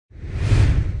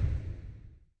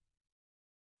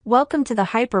Welcome to the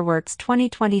HyperWorks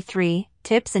 2023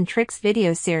 Tips and Tricks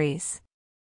video series.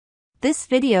 This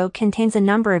video contains a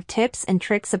number of tips and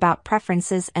tricks about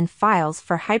preferences and files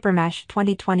for HyperMesh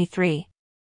 2023.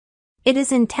 It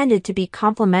is intended to be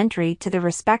complementary to the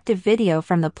respective video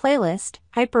from the playlist,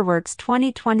 HyperWorks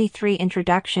 2023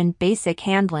 Introduction Basic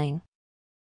Handling.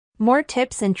 More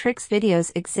tips and tricks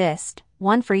videos exist,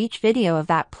 one for each video of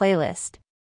that playlist.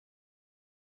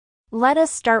 Let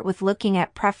us start with looking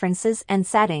at preferences and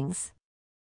settings.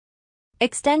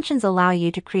 Extensions allow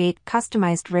you to create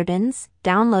customized ribbons,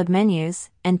 download menus,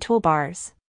 and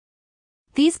toolbars.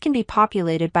 These can be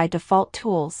populated by default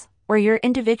tools, or your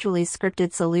individually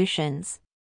scripted solutions.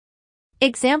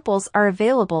 Examples are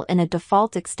available in a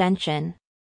default extension.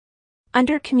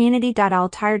 Under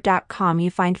community.altair.com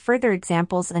you find further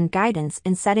examples and guidance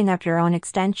in setting up your own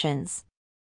extensions.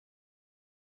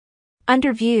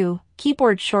 Under View,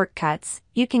 Keyboard Shortcuts,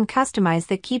 you can customize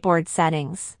the keyboard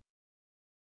settings.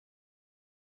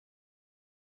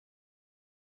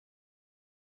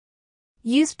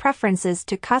 Use preferences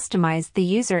to customize the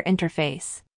user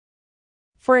interface.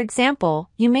 For example,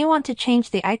 you may want to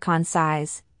change the icon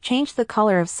size, change the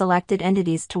color of selected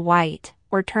entities to white,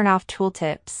 or turn off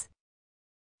tooltips.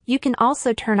 You can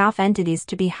also turn off entities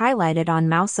to be highlighted on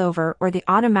mouse over or the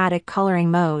automatic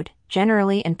coloring mode,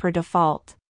 generally and per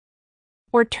default.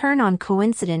 Or turn on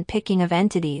coincident picking of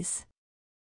entities.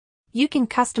 You can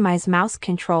customize mouse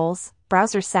controls,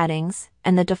 browser settings,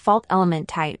 and the default element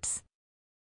types.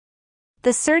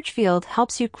 The search field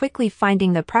helps you quickly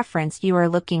finding the preference you are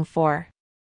looking for.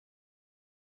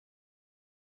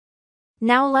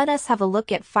 Now let us have a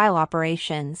look at file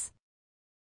operations.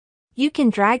 You can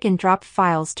drag and drop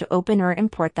files to open or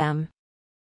import them.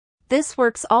 This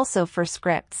works also for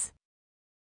scripts.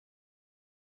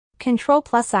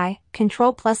 Ctrl+I,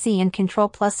 Ctrl+E and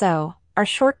Ctrl+O are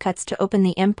shortcuts to open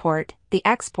the import, the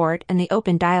export and the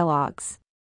open dialogues.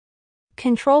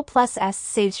 Ctrl+S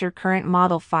saves your current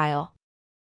model file.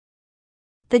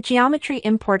 The geometry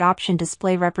import option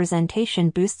display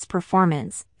representation boosts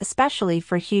performance, especially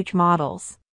for huge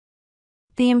models.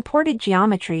 The imported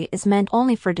geometry is meant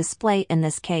only for display in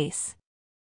this case.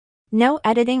 No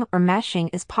editing or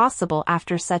meshing is possible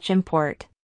after such import.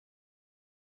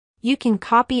 You can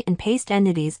copy and paste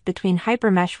entities between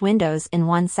HyperMesh windows in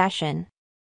one session.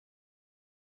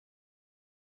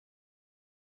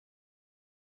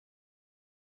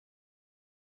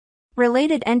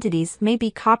 Related entities may be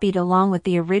copied along with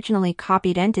the originally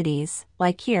copied entities,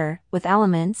 like here, with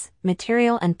elements,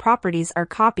 material and properties are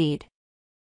copied.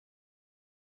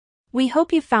 We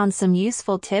hope you found some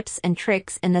useful tips and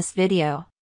tricks in this video.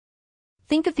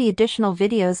 Think of the additional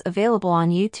videos available on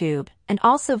YouTube, and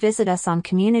also visit us on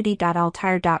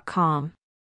community.altair.com.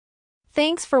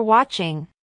 Thanks for watching.